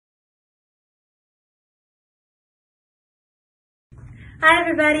Hi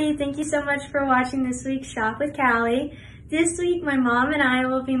everybody, thank you so much for watching this week's Shop with Callie. This week my mom and I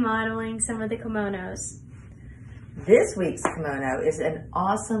will be modeling some of the kimonos. This week's kimono is an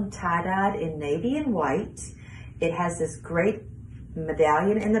awesome tie-dyed in navy and white. It has this great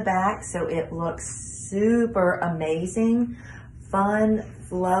medallion in the back, so it looks super amazing, fun,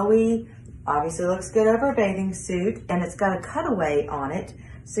 flowy, obviously looks good over a bathing suit, and it's got a cutaway on it,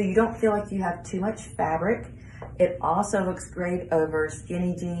 so you don't feel like you have too much fabric. It also looks great over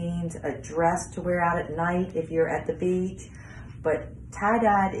skinny jeans, a dress to wear out at night if you're at the beach. But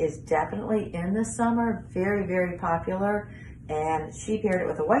tie-dyed is definitely in the summer, very, very popular. And she paired it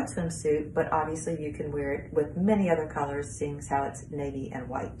with a white swimsuit, but obviously you can wear it with many other colors, seeing as how it's navy and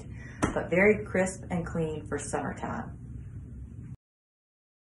white. But very crisp and clean for summertime.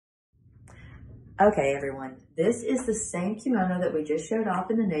 Okay, everyone, this is the same kimono that we just showed off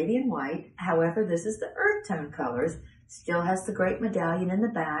in the navy and white. However, this is the earth tone colors. Still has the great medallion in the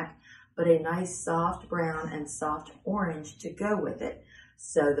back, but a nice soft brown and soft orange to go with it.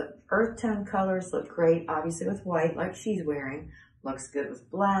 So the earth tone colors look great, obviously with white like she's wearing. Looks good with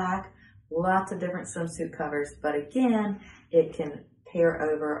black, lots of different swimsuit covers. But again, it can pair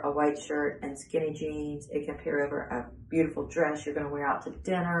over a white shirt and skinny jeans. It can pair over a beautiful dress you're gonna wear out to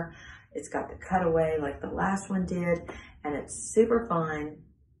dinner. It's got the cutaway like the last one did, and it's super fun.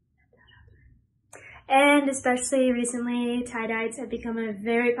 And especially recently, tie-dyes have become a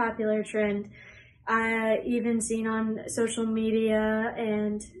very popular trend. Even seen on social media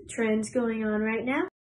and trends going on right now.